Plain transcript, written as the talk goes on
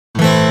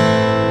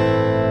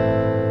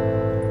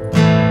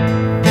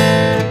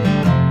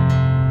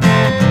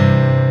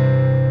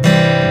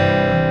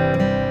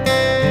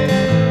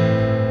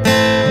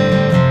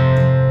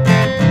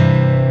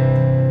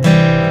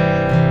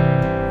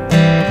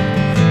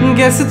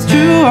Guess it's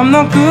true, I'm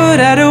not good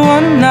at a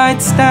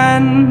one-night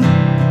stand,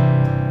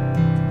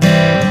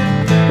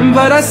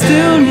 but I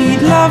still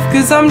need love,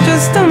 'cause I'm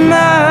just a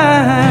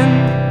man.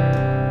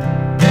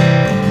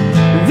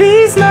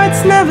 These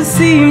nights never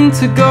seem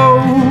to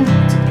go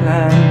to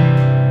plan.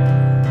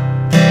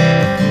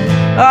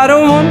 I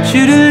don't want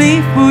you to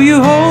leave, will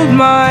you hold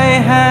my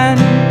hand?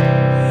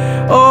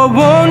 Or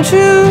won't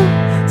you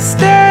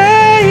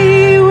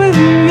stay with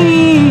me?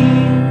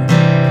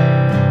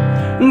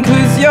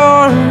 'Cause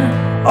you're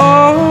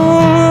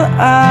all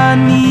I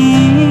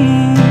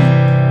need.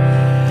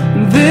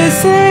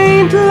 This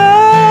ain't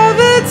love,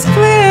 it's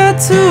clear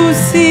to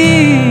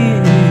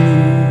see.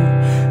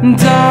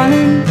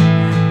 Darling,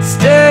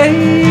 stay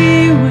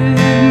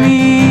with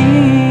me.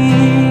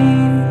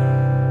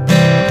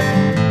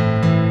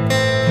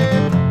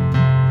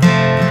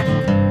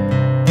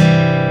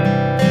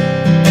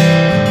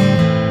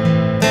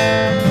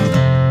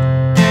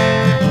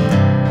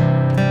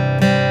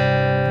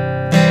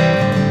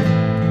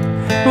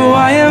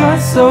 Why am I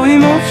so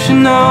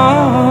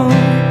emotional?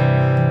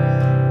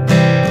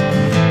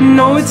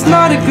 No, it's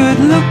not a good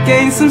look,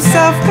 gain some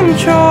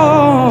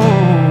self-control.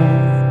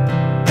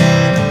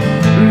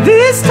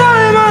 This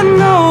time I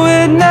know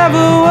it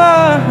never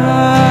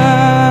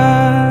works,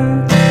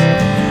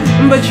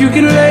 but you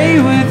can lay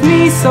with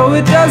me so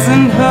it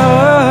doesn't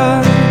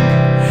hurt.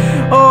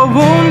 Or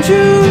won't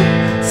you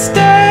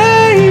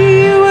stay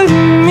with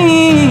me?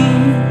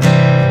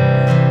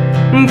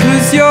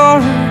 'Cause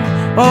you're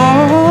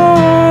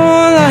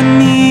all I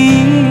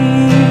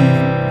need.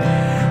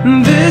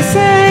 This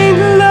ain't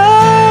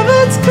love,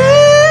 it's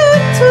clear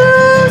to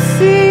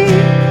see,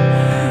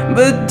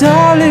 but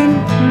darling,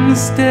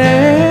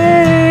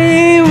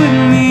 stay with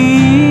me.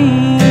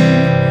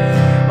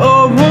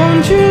 Or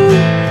won't you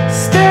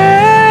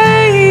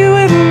stay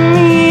with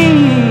me?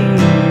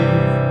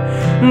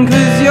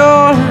 'Cause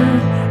you're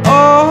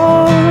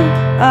all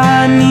I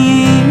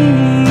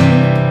need.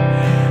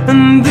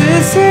 And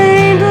this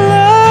ain't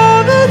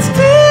love, it's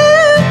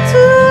clear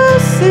to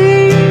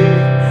see,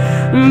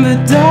 but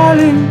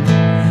darling,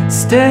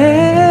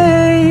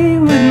 stay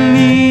with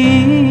me.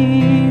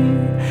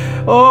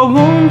 Or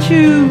won't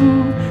you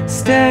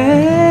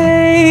stay?